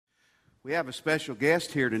We have a special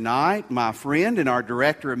guest here tonight, my friend and our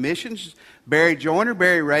Director of Missions, Barry Joyner.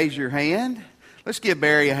 Barry, raise your hand. Let's give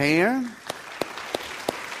Barry a hand.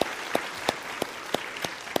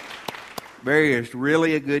 Barry is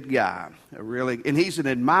really a good guy, and he's an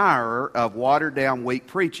admirer of watered-down, weak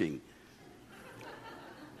preaching.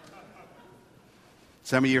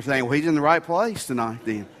 Some of you are thinking, well, he's in the right place tonight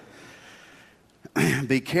then.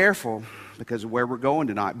 Be careful because of where we're going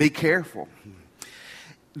tonight. Be careful.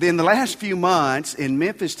 In the last few months in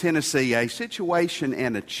Memphis, Tennessee, a situation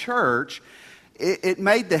in a church, it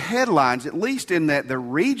made the headlines, at least in the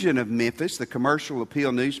region of Memphis. The Commercial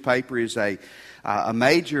Appeal newspaper is a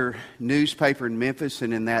major newspaper in Memphis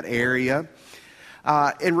and in that area.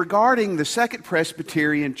 And regarding the Second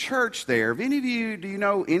Presbyterian Church there, do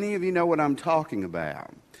any of you know what I'm talking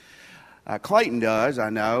about? Clayton does, I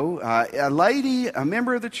know. A lady, a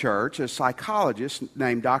member of the church, a psychologist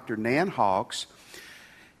named Dr. Nan Hawks,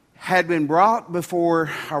 had been brought before,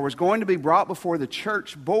 or was going to be brought before the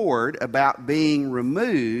church board about being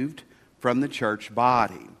removed from the church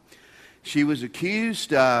body. She was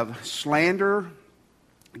accused of slander,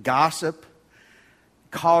 gossip,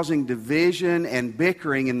 causing division and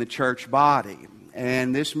bickering in the church body.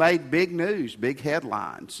 And this made big news, big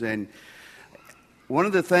headlines. And one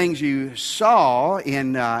of the things you saw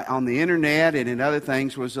on the internet and in other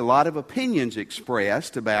things was a lot of opinions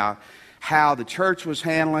expressed about how the church was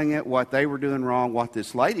handling it, what they were doing wrong, what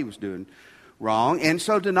this lady was doing wrong. And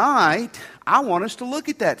so tonight, I want us to look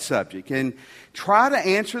at that subject and try to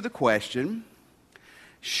answer the question,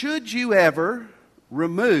 should you ever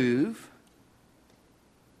remove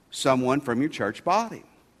someone from your church body?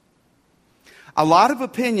 A lot of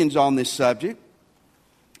opinions on this subject.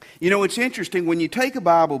 You know, it's interesting, when you take a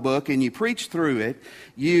Bible book and you preach through it,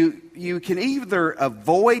 you can either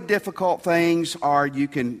avoid difficult things or you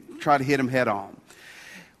can try to hit them head on.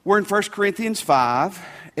 We're in 1 Corinthians 5,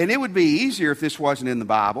 and it would be easier if this wasn't in the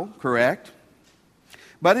Bible, correct?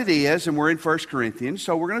 But it is, and we're in 1 Corinthians,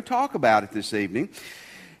 so we're going to talk about it this evening.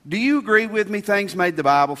 Do you agree with me, things made the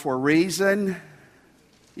Bible for a reason?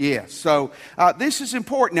 Yes, so this is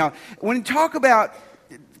important. Now, when you talk about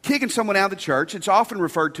kicking someone out of the church, it's often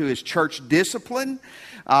referred to as church discipline.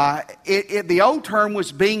 The old term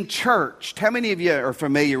was being churched. How many of you are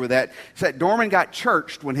familiar with that? It's that Dorman got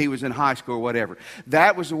churched when he was in high school or whatever.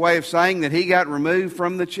 That was a way of saying that he got removed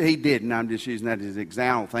from the church. He didn't. I'm just using that as an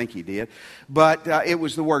example. I don't think he did. But it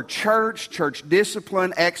was the word church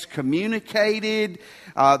discipline, excommunicated.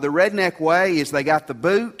 The redneck way is they got the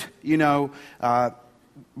boot,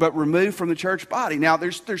 but removed from the church body. Now,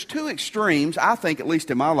 there's two extremes, I think, at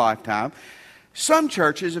least in my lifetime. Some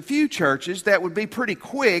churches, a few churches, that would be pretty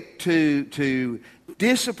quick to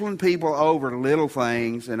discipline people over little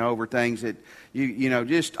things and over things that,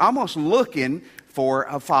 just almost looking for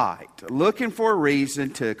a fight, looking for a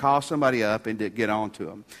reason to call somebody up and to get on to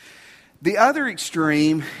them. The other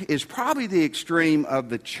extreme is probably the extreme of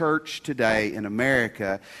the church today in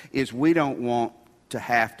America, is we don't want to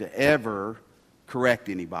have to ever correct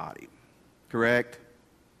anybody, correct?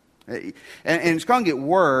 And it's going to get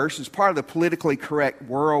worse. It's part of the politically correct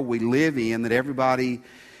world we live in, that everybody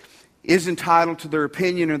is entitled to their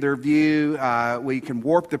opinion or their view. We can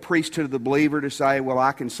warp the priesthood of the believer to say, well,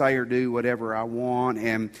 I can say or do whatever I want.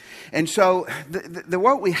 And so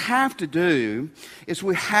what we have to do is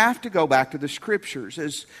we have to go back to the Scriptures.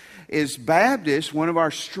 As Baptists, one of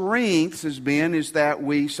our strengths is that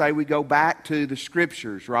we say we go back to the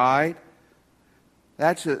Scriptures, right?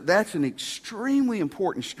 That's an extremely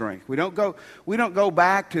important strength. We don't go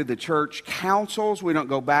back to the church councils. We don't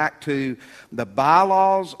go back to the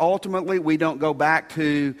bylaws. Ultimately, we don't go back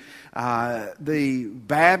to the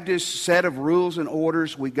Baptist set of rules and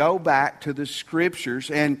orders. We go back to the Scriptures.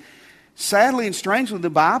 And sadly and strangely, the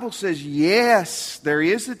Bible says, yes, there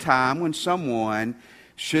is a time when someone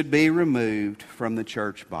should be removed from the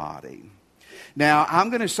church body. Now,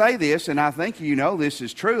 I'm going to say this, and I think you know this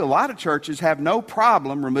is true. A lot of churches have no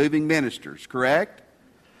problem removing ministers, correct?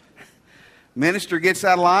 Minister gets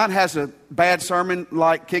out of line, has a bad sermon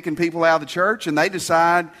like kicking people out of the church, and they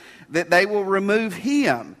decide that they will remove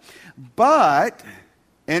him. But,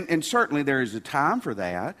 and certainly there is a time for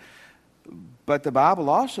that, but the Bible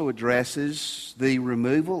also addresses the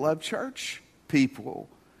removal of church people.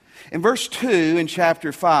 In verse 2 in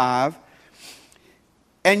chapter 5,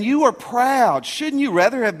 and you are proud. Shouldn't you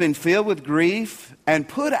rather have been filled with grief and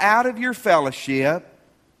put out of your fellowship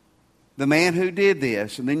the man who did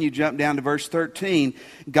this? And then you jump down to verse 13.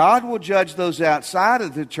 God will judge those outside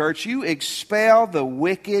of the church. You expel the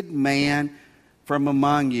wicked man from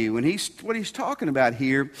among you. And what he's talking about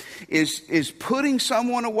here is putting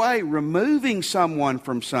someone away, removing someone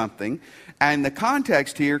from something. And the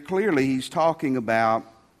context here, clearly, he's talking about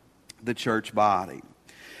the church body.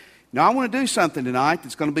 Now, I want to do something tonight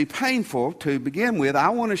that's going to be painful to begin with. I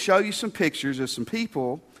want to show you some pictures of some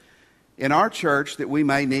people in our church that we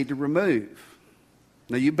may need to remove.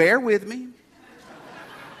 Now, you bear with me.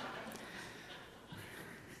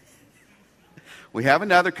 We have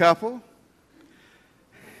another couple.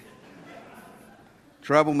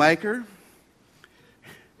 Troublemaker.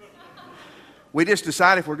 We just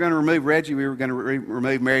decided if we're going to remove Reggie, we were going to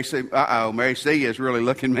remove Mary C. Uh-oh, Mary C. is really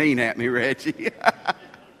looking mean at me, Reggie.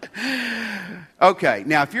 Okay,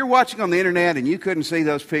 now if you're watching on the internet and you couldn't see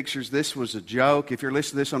those pictures, this was a joke. If you're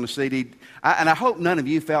listening to this on the CD, and I hope none of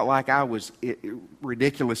you felt like I was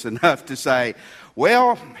ridiculous enough to say,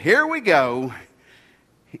 well, here we go.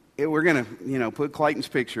 We're going to, put Clayton's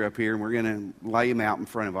picture up here and we're going to lay him out in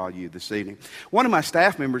front of all you this evening. One of my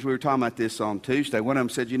staff members, we were talking about this on Tuesday, one of them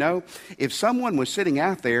said, if someone was sitting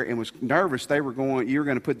out there and was nervous you were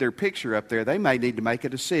going to put their picture up there, they may need to make a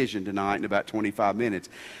decision tonight in about 25 minutes.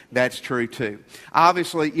 That's true too.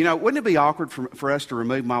 Obviously, wouldn't it be awkward for us to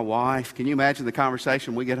remove my wife? Can you imagine the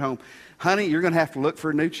conversation when we get home? Honey, you're going to have to look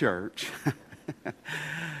for a new church.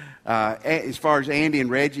 As far as Andy and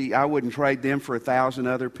Reggie, I wouldn't trade them for 1,000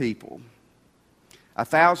 other people.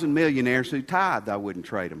 1,000 millionaires who tithed, I wouldn't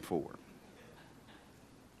trade them for.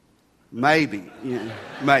 Maybe.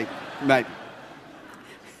 Maybe.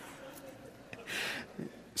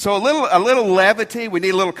 So a little levity. We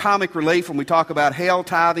need a little comic relief when we talk about hell,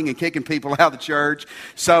 tithing, and kicking people out of the church.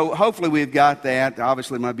 So hopefully we've got that.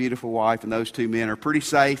 Obviously my beautiful wife and those two men are pretty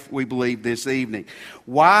safe, we believe, this evening.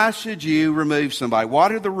 Why should you remove somebody?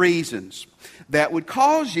 What are the reasons that would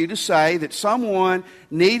cause you to say that someone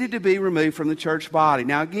needed to be removed from the church body?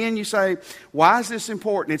 Now again, you say, why is this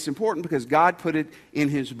important? It's important because God put it in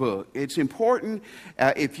His book. It's important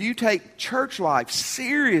if you take church life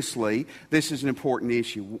seriously, this is an important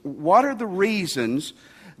issue. What are the reasons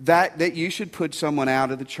that you should put someone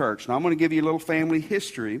out of the church? Now I'm going to give you a little family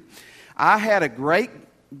history. I had a great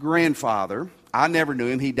grandfather. I never knew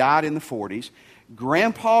him. He died in the 40s.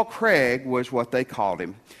 Grandpa Craig was what they called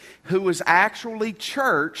him, who was actually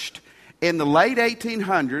churched in the late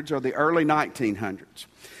 1800s or the early 1900s.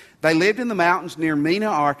 They lived in the mountains near Mena,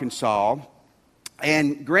 Arkansas,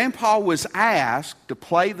 and Grandpa was asked to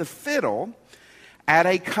play the fiddle at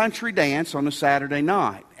a country dance on a Saturday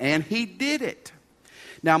night, and he did it.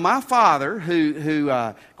 Now, my father, who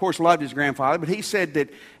of course loved his grandfather, but he said that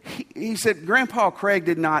he said Grandpa Craig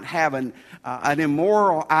did not have an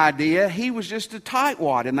immoral idea. He was just a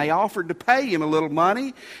tightwad, and they offered to pay him a little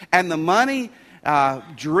money, and the money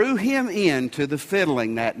drew him into the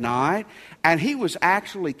fiddling that night, and he was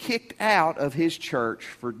actually kicked out of his church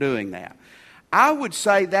for doing that. I would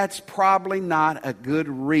say that's probably not a good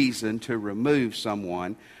reason to remove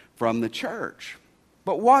someone from the church.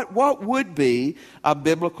 But what would be a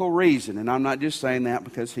biblical reason? And I'm not just saying that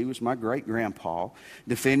because he was my great-grandpa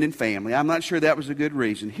defending family. I'm not sure that was a good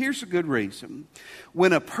reason. Here's a good reason.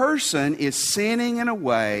 When a person is sinning in a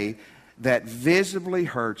way that visibly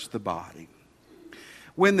hurts the body.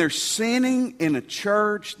 When they're sinning in a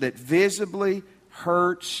church that visibly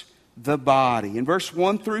hurts the body. In verse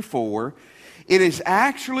 1 through 4, it is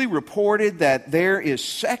actually reported that there is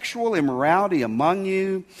sexual immorality among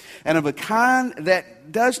you, and of a kind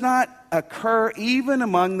that does not occur even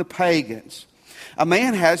among the pagans. A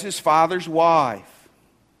man has his father's wife,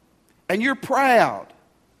 and you're proud.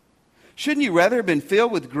 Shouldn't you rather have been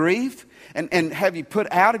filled with grief? And have you put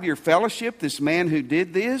out of your fellowship this man who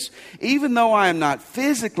did this? Even though I am not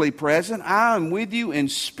physically present, I am with you in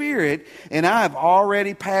spirit, and I have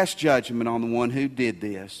already passed judgment on the one who did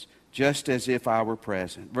this, just as if I were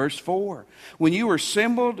present. Verse 4, when you were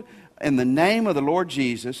assembled in the name of the Lord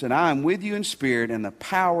Jesus, and I am with you in spirit, and the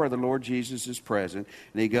power of the Lord Jesus is present.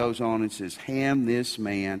 And he goes on and says, hand this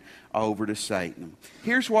man over to Satan.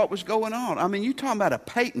 Here's what was going on. I mean, you're talking about a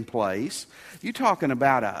patent place. You're talking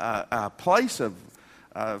about a place of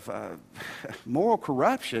moral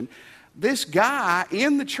corruption. This guy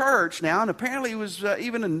in the church now, and apparently he was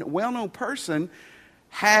even a well-known person,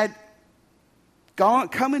 had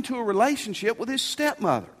come into a relationship with his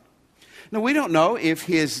stepmother. Now, we don't know if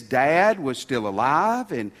his dad was still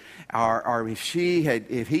alive, and or if he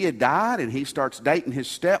had died, and he starts dating his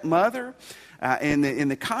stepmother. In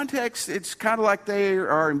the context, it's kind of like they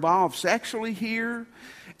are involved sexually here,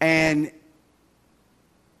 and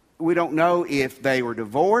we don't know if they were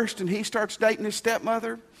divorced and he starts dating his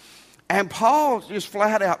stepmother. And Paul just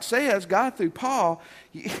flat out says, God through Paul,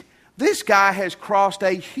 this guy has crossed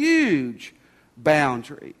a huge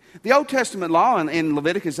boundary. The Old Testament law in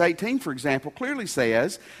Leviticus 18, for example, clearly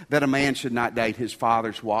says that a man should not date his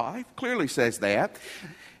father's wife. Clearly says that.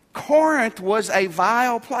 Corinth was a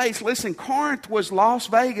vile place. Listen, Corinth was Las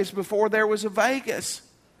Vegas before there was a Vegas.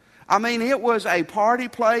 I mean, it was a party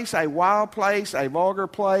place, a wild place, a vulgar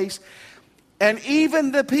place. And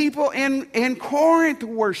even the people in Corinth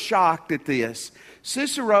were shocked at this.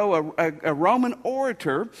 Cicero, a Roman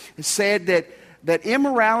orator, said that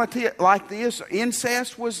immorality like this,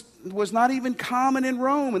 incest, was not even common in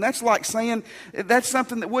Rome. And that's like saying that's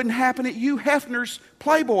something that wouldn't happen at Hugh Hefner's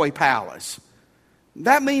Playboy Palace.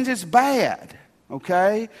 That means it's bad,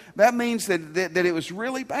 okay? That means that it was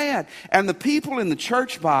really bad. And the people in the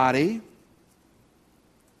church body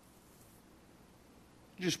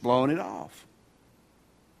just blowing it off.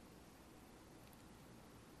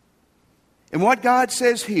 And what God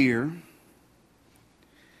says here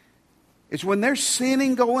is when there's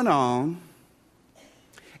sinning going on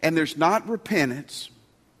and there's not repentance,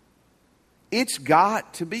 it's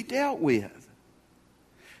got to be dealt with.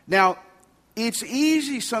 Now, it's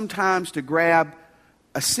easy sometimes to grab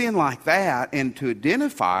a sin like that and to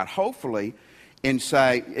identify it, hopefully, and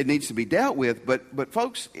say it needs to be dealt with. But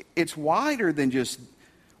folks, it's wider than just,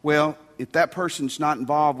 well, if that person's not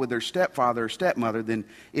involved with their stepfather or stepmother, then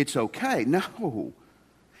it's okay. No.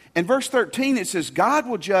 In verse 13, it says, God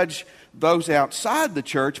will judge those outside the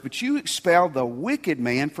church, but you expel the wicked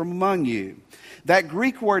man from among you. That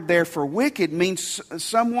Greek word there for wicked means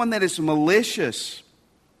someone that is malicious.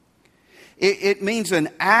 It means an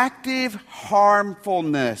active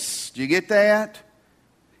harmfulness. Do you get that?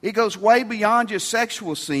 It goes way beyond just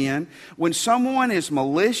sexual sin. When someone is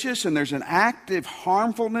malicious and there's an active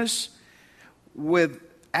harmfulness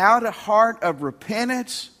without a heart of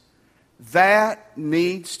repentance, that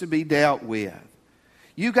needs to be dealt with.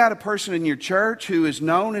 You got a person in your church who is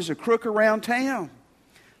known as a crook around town.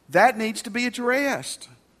 That needs to be addressed.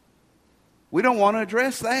 We don't want to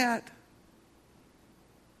address that.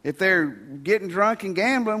 If they're getting drunk and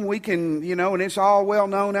gambling, we can, and it's all well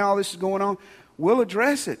known how this is going on, we'll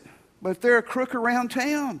address it. But if they're a crook around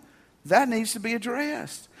town, that needs to be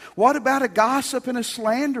addressed. What about a gossip and a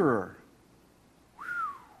slanderer?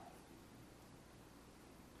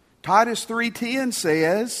 Titus 3:10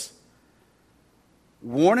 says,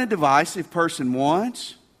 warn a divisive person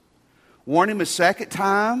once, warn him a second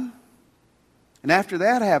time, and after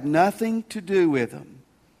that have nothing to do with him.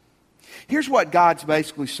 Here's what God's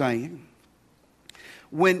basically saying.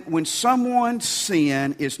 When someone's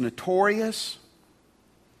sin is notorious,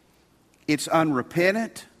 it's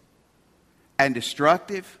unrepentant and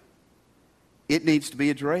destructive, it needs to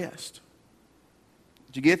be addressed.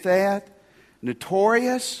 Did you get that?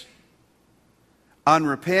 Notorious,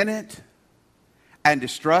 unrepentant, and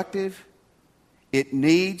destructive, it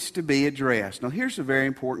needs to be addressed. Now, here's a very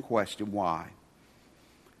important question. Why?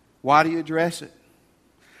 Why do you address it?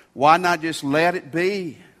 Why not just let it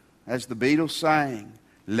be, as the Beatles sang?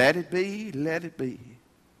 Let it be, let it be.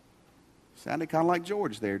 Sounded kind of like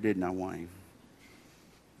George there, didn't I, Wayne?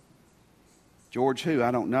 George who?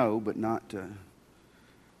 I don't know, but not...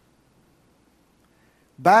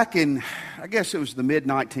 Back in, I guess it was the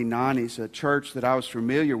mid-1990s, a church that I was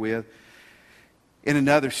familiar with in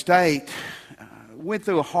another state went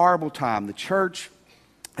through a horrible time. The church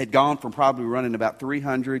had gone from probably running about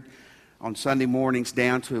 300 on Sunday mornings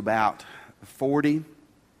down to about 40.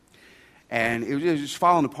 And it was just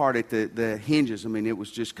falling apart at the hinges. I mean, it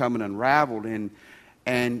was just coming unraveled.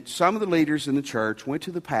 And some of the leaders in the church went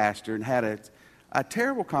to the pastor and had a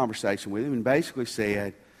terrible conversation with him and basically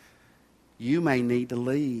said, you may need to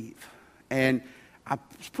leave. And I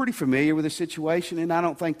was pretty familiar with the situation, and I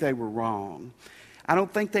don't think they were wrong. I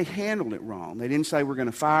don't think they handled it wrong. They didn't say, we're going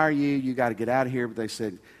to fire you, you got to get out of here. But they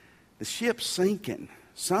said, the ship's sinking.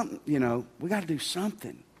 Something, we got to do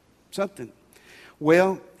something. Something.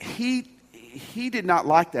 Well, he did not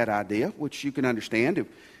like that idea, which you can understand.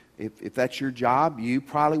 If that's your job, you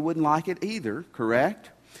probably wouldn't like it either, correct?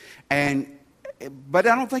 But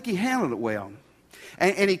I don't think he handled it well.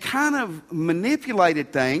 And he kind of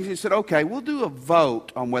manipulated things. He said, okay, we'll do a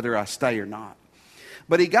vote on whether I stay or not.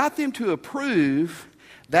 But he got them to approve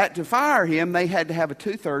that to fire him, they had to have a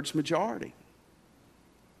 2/3 majority.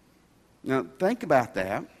 Now, think about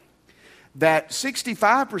that. That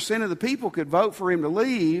 65% of the people could vote for him to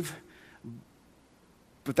leave,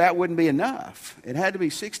 but that wouldn't be enough. It had to be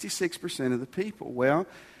 66% of the people. Well,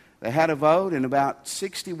 they had a vote, and about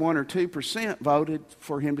 61 or 2% voted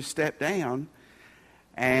for him to step down.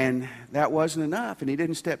 And that wasn't enough, and he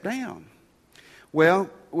didn't step down. Well,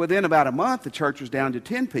 within about a month, the church was down to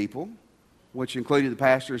 10 people, which included the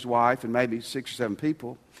pastor's wife and maybe 6 or 7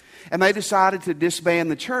 people. And they decided to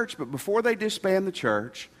disband the church. But before they disbanded the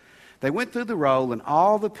church, they went through the roll, and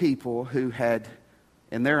all the people who had,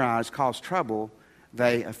 in their eyes, caused trouble,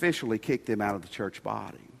 they officially kicked them out of the church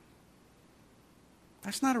body.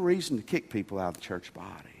 That's not a reason to kick people out of the church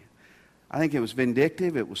body. I think it was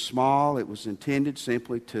vindictive, it was small, it was intended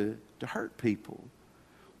simply to hurt people.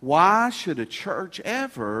 Why should a church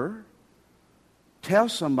ever tell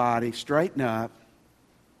somebody, straighten up,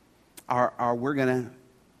 or we're going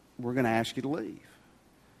to ask you to leave?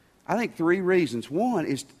 I think 3 reasons. One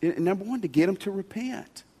is, number one, to get them to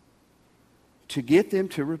repent. To get them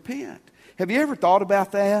to repent. Have you ever thought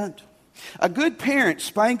about that? A good parent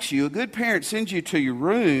spanks you. A good parent sends you to your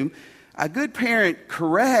room. A good parent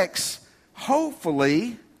corrects,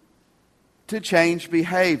 hopefully, to change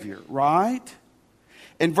behavior, right?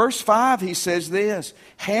 In verse 5, he says this,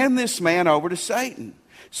 hand this man over to Satan,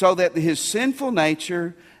 so that his sinful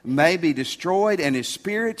nature may be destroyed and his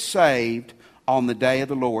spirit saved on the day of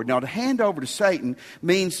the Lord. Now, to hand over to Satan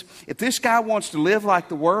means if this guy wants to live like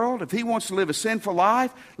the world, if he wants to live a sinful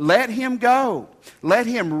life, let him go. Let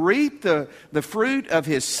him reap the fruit of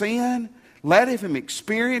his sin. Let him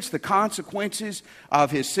experience the consequences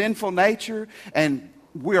of his sinful nature. And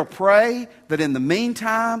we'll pray that in the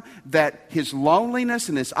meantime that his loneliness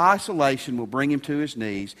and his isolation will bring him to his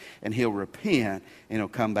knees and he'll repent and he'll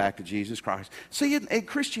come back to Jesus Christ. See,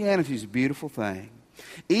 Christianity is a beautiful thing.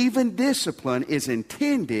 Even discipline is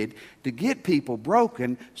intended to get people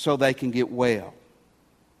broken so they can get well.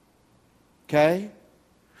 Okay?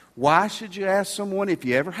 Why should you ask someone, if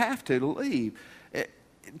you ever have to leave?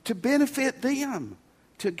 To benefit them,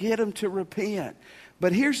 to get them to repent.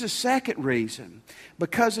 But here's the second reason.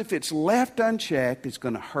 Because if it's left unchecked, it's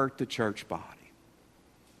going to hurt the church body.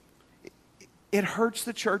 It hurts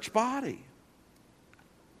the church body.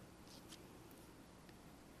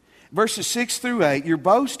 Verses 6 through 8, your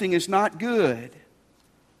boasting is not good.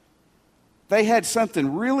 They had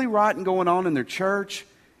something really rotten going on in their church,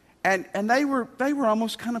 and they were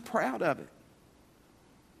almost kind of proud of it.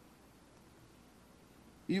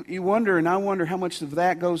 You wonder, and I wonder how much of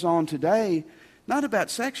that goes on today, not about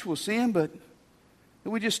sexual sin, but that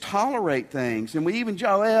we just tolerate things. And we even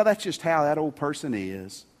joke, well, that's just how that old person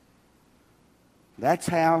is. That's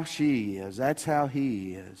how she is. That's how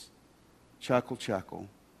he is. Chuckle, chuckle.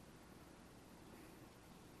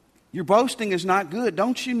 Your boasting is not good.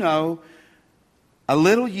 Don't you know a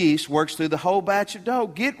little yeast works through the whole batch of dough?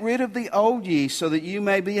 Get rid of the old yeast so that you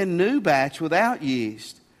may be a new batch without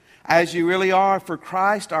yeast. As you really are, for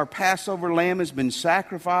Christ, our Passover lamb, has been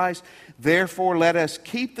sacrificed. Therefore, let us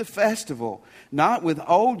keep the festival, not with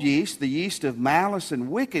old yeast, the yeast of malice and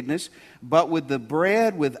wickedness, but with the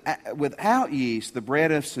bread without yeast, the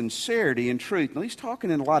bread of sincerity and truth. Now, he's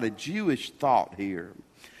talking in a lot of Jewish thought here.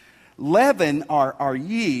 Leaven, or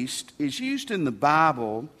yeast, is used in the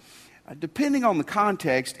Bible. Depending on the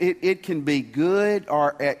context, it can be good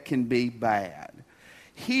or it can be bad.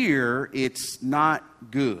 Here, it's not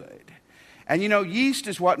good. And you know, yeast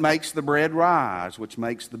is what makes the bread rise, which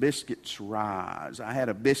makes the biscuits rise. I had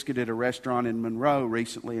a biscuit at a restaurant in Monroe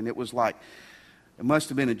recently, and it was like, it must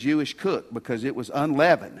have been a Jewish cook because it was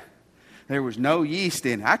unleavened. There was no yeast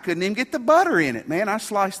in it. I couldn't even get the butter in it, man. I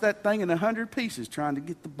sliced that thing in 100 pieces trying to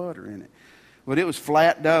get the butter in it. But it was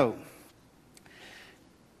flat dough.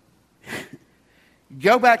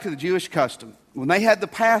 Go back to the Jewish custom. When they had the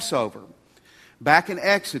Passover, back in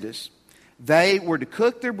Exodus, they were to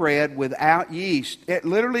cook their bread without yeast.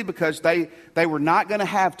 Literally because they were not going to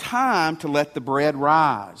have time to let the bread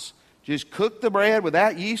rise. Just cook the bread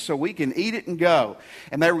without yeast so we can eat it and go.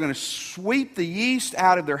 And they were going to sweep the yeast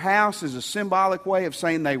out of their house as a symbolic way of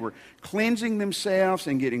saying they were cleansing themselves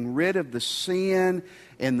and getting rid of the sin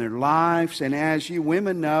in their lives. And as you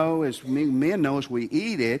women know, as men know, as we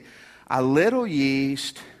eat it, a little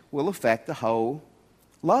yeast will affect the whole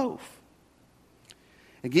loaf.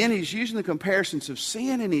 Again, he's using the comparisons of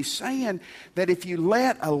sin, and he's saying that if you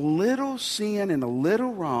let a little sin and a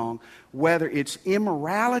little wrong, whether it's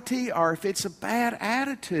immorality or if it's a bad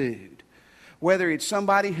attitude, whether it's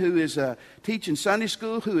somebody who is teaching Sunday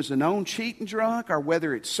school who is a known cheating drunk, or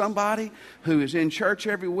whether it's somebody who is in church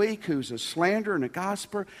every week who's a slanderer and a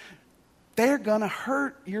gossiper, they're going to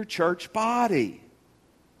hurt your church body.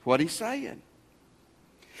 That's what he's saying.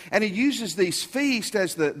 And he uses these feasts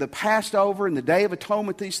as the Passover and the Day of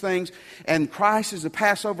Atonement, these things, and Christ as the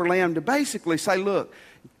Passover lamb to basically say, look,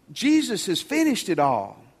 Jesus has finished it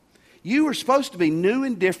all. You are supposed to be new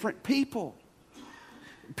and different people.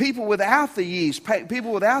 People without the yeast,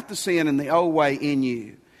 people without the sin and the old way in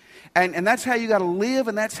you. And that's how you got to live,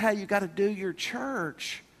 and that's how you got to do your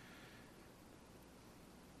church.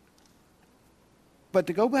 But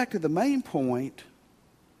to go back to the main point,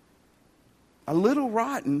 a little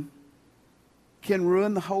rotten can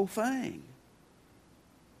ruin the whole thing.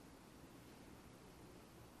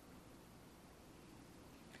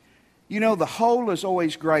 You know, the whole is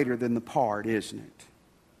always greater than the part, isn't it?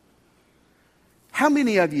 How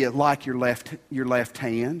many of you like your left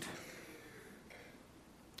hand?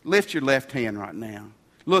 Lift your left hand right now.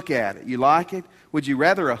 Look at it. You like it? Would you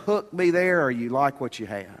rather a hook be there, or you like what you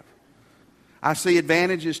have? I see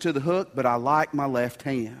advantages to the hook, but I like my left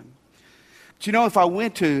hand. But you know, if I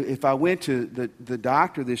went to the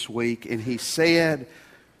doctor this week and he said,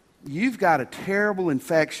 "You've got a terrible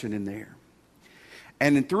infection in there,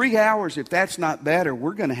 and in 3 hours, if that's not better,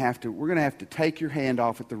 we're going to have to take your hand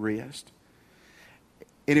off at the wrist.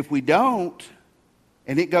 And if we don't,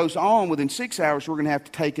 and it goes on, within 6 hours, we're going to have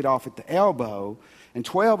to take it off at the elbow, and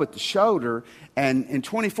 12 at the shoulder, and in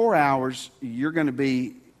 24 hours, you're going to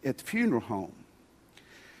be at the funeral home."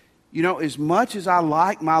 You know, as much as I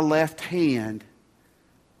like my left hand,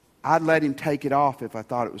 I'd let him take it off if I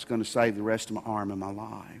thought it was going to save the rest of my arm and my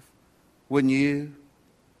life. Wouldn't you?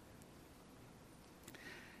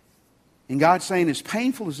 And God's saying, as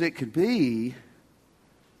painful as it could be,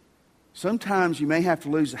 sometimes you may have to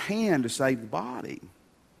lose a hand to save the body.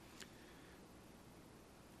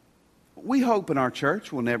 We hope in our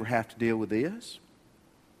church we'll never have to deal with this,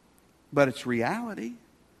 but it's reality.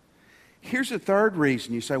 Here's a third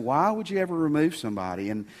reason. You say, why would you ever remove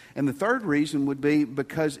somebody? And the third reason would be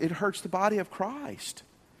because it hurts the body of Christ.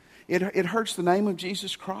 It hurts the name of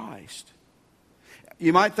Jesus Christ.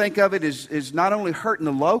 You might think of it as not only hurting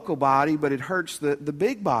the local body, but it hurts the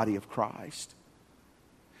big body of Christ.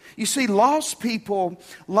 You see, lost people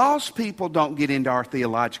don't get into our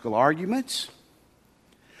theological arguments.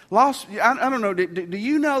 I don't know, do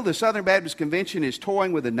you know the Southern Baptist Convention is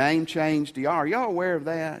toying with a name change? Are y'all aware of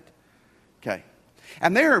that? Okay.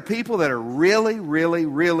 And there are people that are really, really,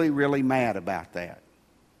 really, really mad about that.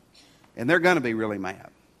 And they're going to be really mad.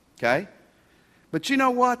 Okay? But you know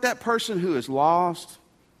what? That person who is lost,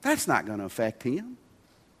 that's not going to affect him.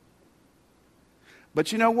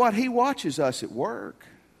 But you know what? He watches us at work.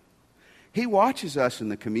 He watches us in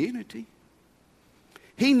the community.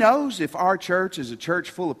 He knows if our church is a church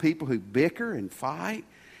full of people who bicker and fight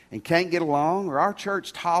and can't get along, or our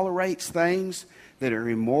church tolerates things that are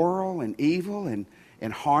immoral and evil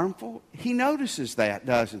and harmful. He notices that,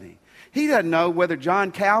 doesn't he? He doesn't know whether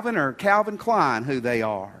John Calvin or Calvin Klein who they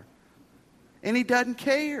are. And he doesn't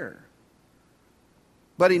care.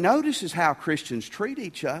 But he notices how Christians treat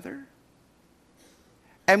each other.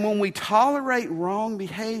 And when we tolerate wrong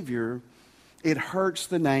behavior, it hurts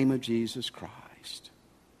the name of Jesus Christ.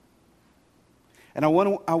 And I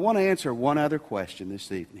want to answer one other question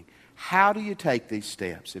this evening. How do you take these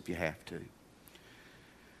steps if you have to?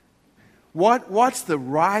 What's the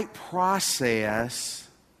right process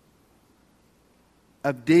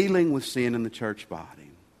of dealing with sin in the church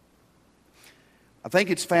body? I think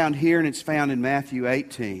it's found here, and it's found in Matthew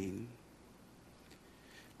 18.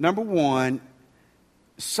 Number one,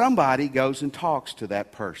 somebody goes and talks to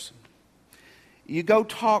that person. You go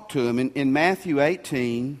talk to them. In Matthew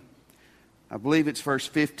 18, I believe it's verse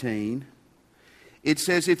 15, it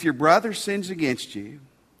says, if your brother sins against you.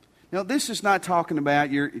 Now, this is not talking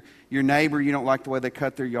about your neighbor, you don't like the way they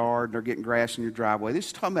cut their yard, and they're getting grass in your driveway. This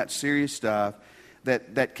is talking about serious stuff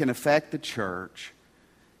that can affect the church.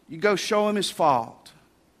 You go show him his fault.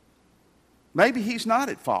 Maybe he's not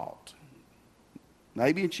at fault.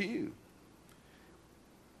 Maybe it's you.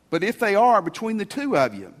 But if they are, between the two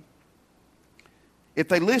of you, if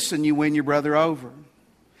they listen, you win your brother over.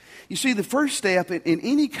 You see, the first step in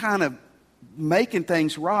any kind of making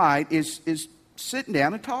things right is sitting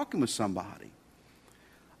down and talking with somebody.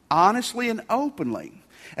 Honestly and openly.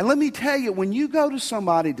 And let me tell you, when you go to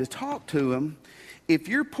somebody to talk to them, if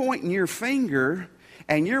you're pointing your finger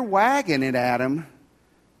and you're wagging it at them,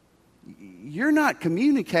 you're not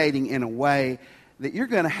communicating in a way that you're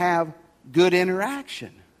going to have good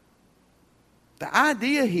interaction. The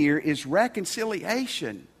idea here is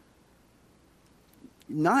reconciliation.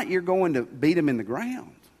 Not you're going to beat them in the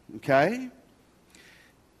ground. Okay?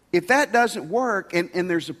 If that doesn't work, and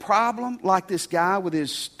there's a problem like this guy with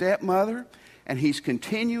his stepmother, and he's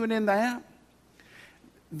continuing in that,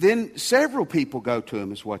 then several people go to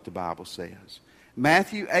him, is what the Bible says.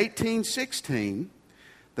 Matthew 18:16,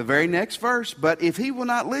 the very next verse, but if he will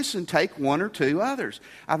not listen, take one or two others.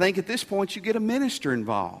 I think at this point you get a minister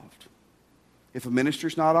involved, if a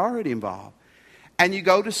minister's not already involved. And you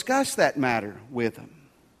go discuss that matter with them.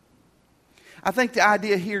 I think the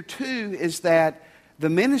idea here too is that the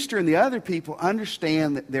minister and the other people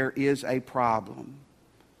understand that there is a problem.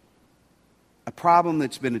 a problem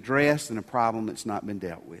that's been addressed and a problem that's not been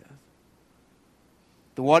dealt with.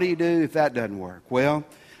 So what do you do if that doesn't work? Well,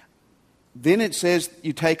 then it says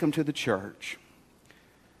you take them to the church.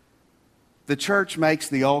 The church makes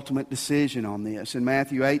the ultimate decision on this. In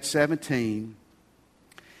Matthew 8:17,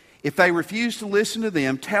 if they refuse to listen to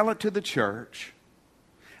them, tell it to the church.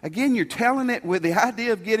 Again, you're telling it with the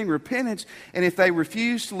idea of getting repentance. And if they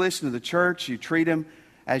refuse to listen to the church, you treat them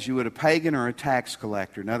as you would a pagan or a tax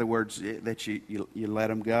collector. In other words, that you let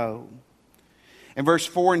them go. In verse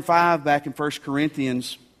 4 and 5 back in 1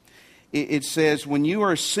 Corinthians, it says, when you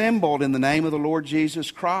are assembled in the name of the Lord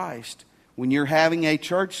Jesus Christ, when you're having a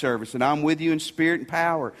church service, and I'm with you in spirit and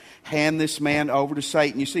power, hand this man over to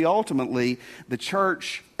Satan. You see, ultimately, the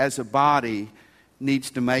church as a body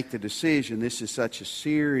needs to make the decision. This is such a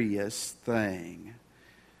serious thing.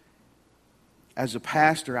 As a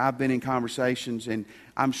pastor, I've been in conversations, and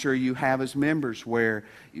I'm sure you have as members, where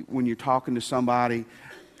when you're talking to somebody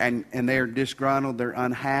and they're disgruntled, they're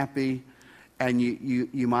unhappy, and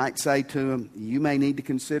you might say to them, you may need to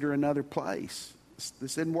consider another place.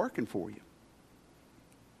 This isn't working for you.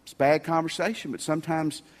 It's a bad conversation, but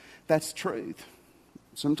sometimes that's the truth.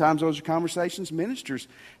 Sometimes those are conversations ministers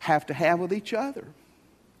have to have with each other.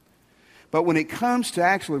 But when it comes to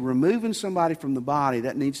actually removing somebody from the body,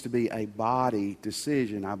 that needs to be a body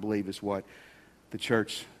decision, I believe, is what the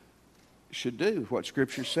church should do, what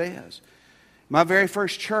Scripture says. My very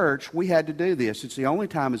first church, we had to do this. It's the only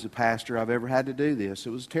time as a pastor I've ever had to do this. It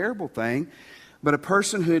was a terrible thing. But a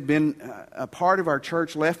person who had been a part of our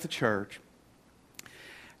church left the church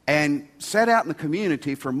and sat out in the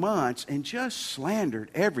community for months and just slandered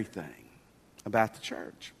everything about the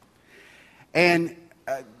church. And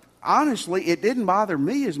honestly, it didn't bother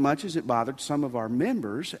me as much as it bothered some of our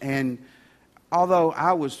members. And although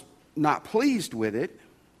I was not pleased with it,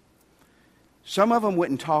 some of them went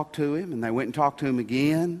and talked to him, and they went and talked to him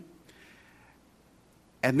again.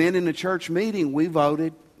 And then in the church meeting, we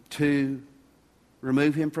voted to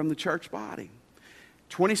remove him from the church body.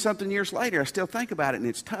 20-something years later, I still think about it, and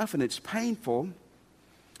it's tough and it's painful,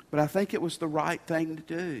 but I think it was the right thing to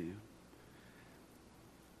do.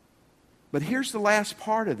 But here's the last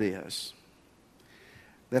part of this,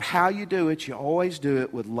 that how you do it, you always do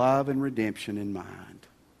it with love and redemption in mind.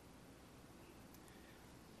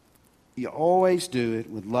 You always do it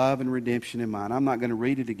with love and redemption in mind. I'm not going to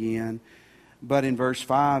read it again, but in verse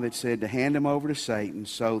 5 it said to hand him over to Satan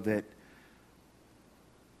so that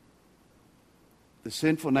the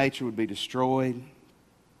sinful nature would be destroyed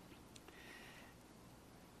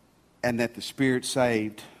and that the spirit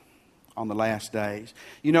saved on the last days.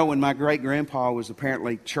 You know, when my great-grandpa was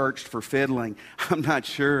apparently churched for fiddling, I'm not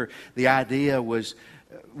sure the idea was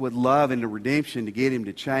with love and the redemption to get him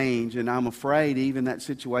to change. And I'm afraid even that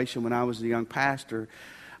situation when I was a young pastor,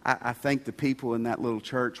 I think the people in that little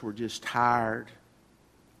church were just tired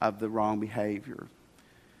of the wrong behavior,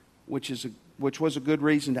 which was a good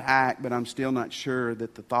reason to act, but I'm still not sure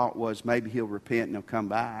that the thought was maybe he'll repent and he'll come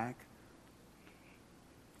back.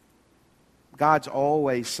 God's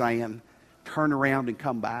always saying, turn around and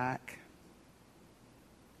come back.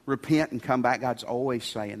 Repent and come back. God's always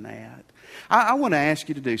saying that. I want to ask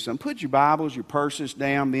you to do something. Put your Bibles, your purses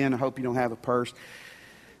down, Ben. I hope you don't have a purse.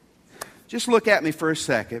 Just look at me for a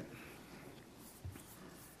second.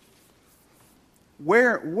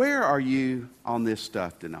 Where are you on this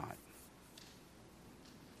stuff tonight?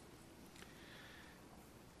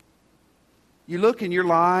 You look in your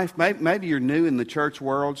life, maybe you're new in the church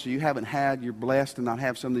world, so you're blessed to not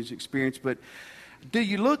have some of these experiences, but do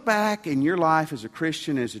you look back in your life as a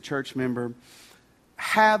Christian, as a church member,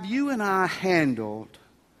 have you and I handled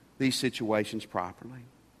these situations properly?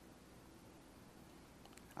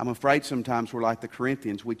 I'm afraid sometimes we're like the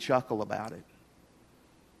Corinthians, we chuckle about it.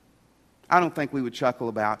 I don't think we would chuckle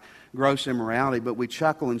about gross immorality, but we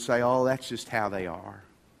chuckle and say, oh, that's just how they are.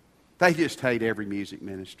 They just hate every music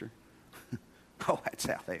minister. Oh, that's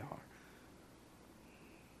how they are.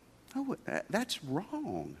 Oh, that's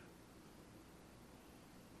wrong.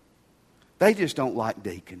 They just don't like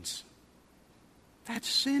deacons. That's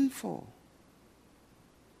sinful.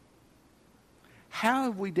 How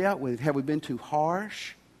have we dealt with it? Have we been too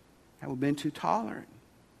harsh? Have we been too tolerant?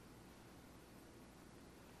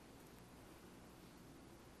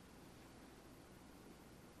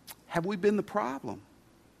 Have we been the problem?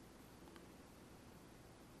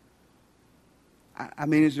 I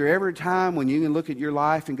mean, is there ever a time when you can look at your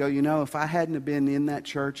life and go, you know, if I hadn't have been in that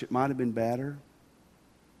church, it might have been better?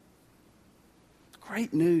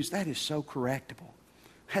 Great news. That is so correctable.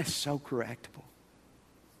 That is so correctable.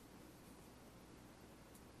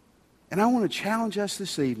 And I want to challenge us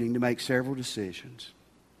this evening to make several decisions.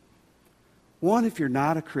 One, if you're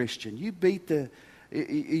not a Christian, you beat the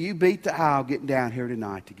aisle getting down here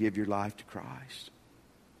tonight to give your life to Christ.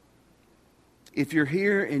 If you're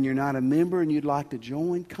here and you're not a member and you'd like to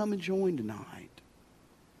join, come and join tonight.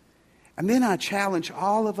 And then I challenge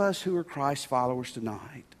all of us who are Christ followers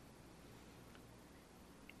tonight.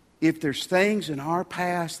 If there's things in our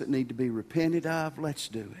past that need to be repented of, let's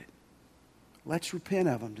do it. Let's repent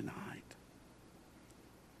of them tonight.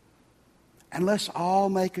 And let's all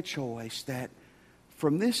make a choice that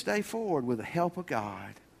from this day forward, with the help of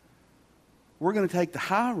God, we're going to take the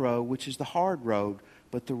high road, which is the hard road,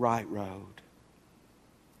 but the right road.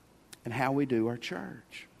 And how we do our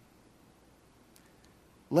church.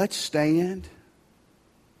 Let's stand.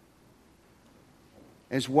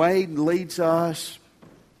 As Wade leads us,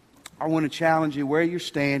 I want to challenge you where you're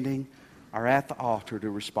standing or at the altar to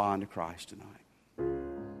respond to Christ tonight.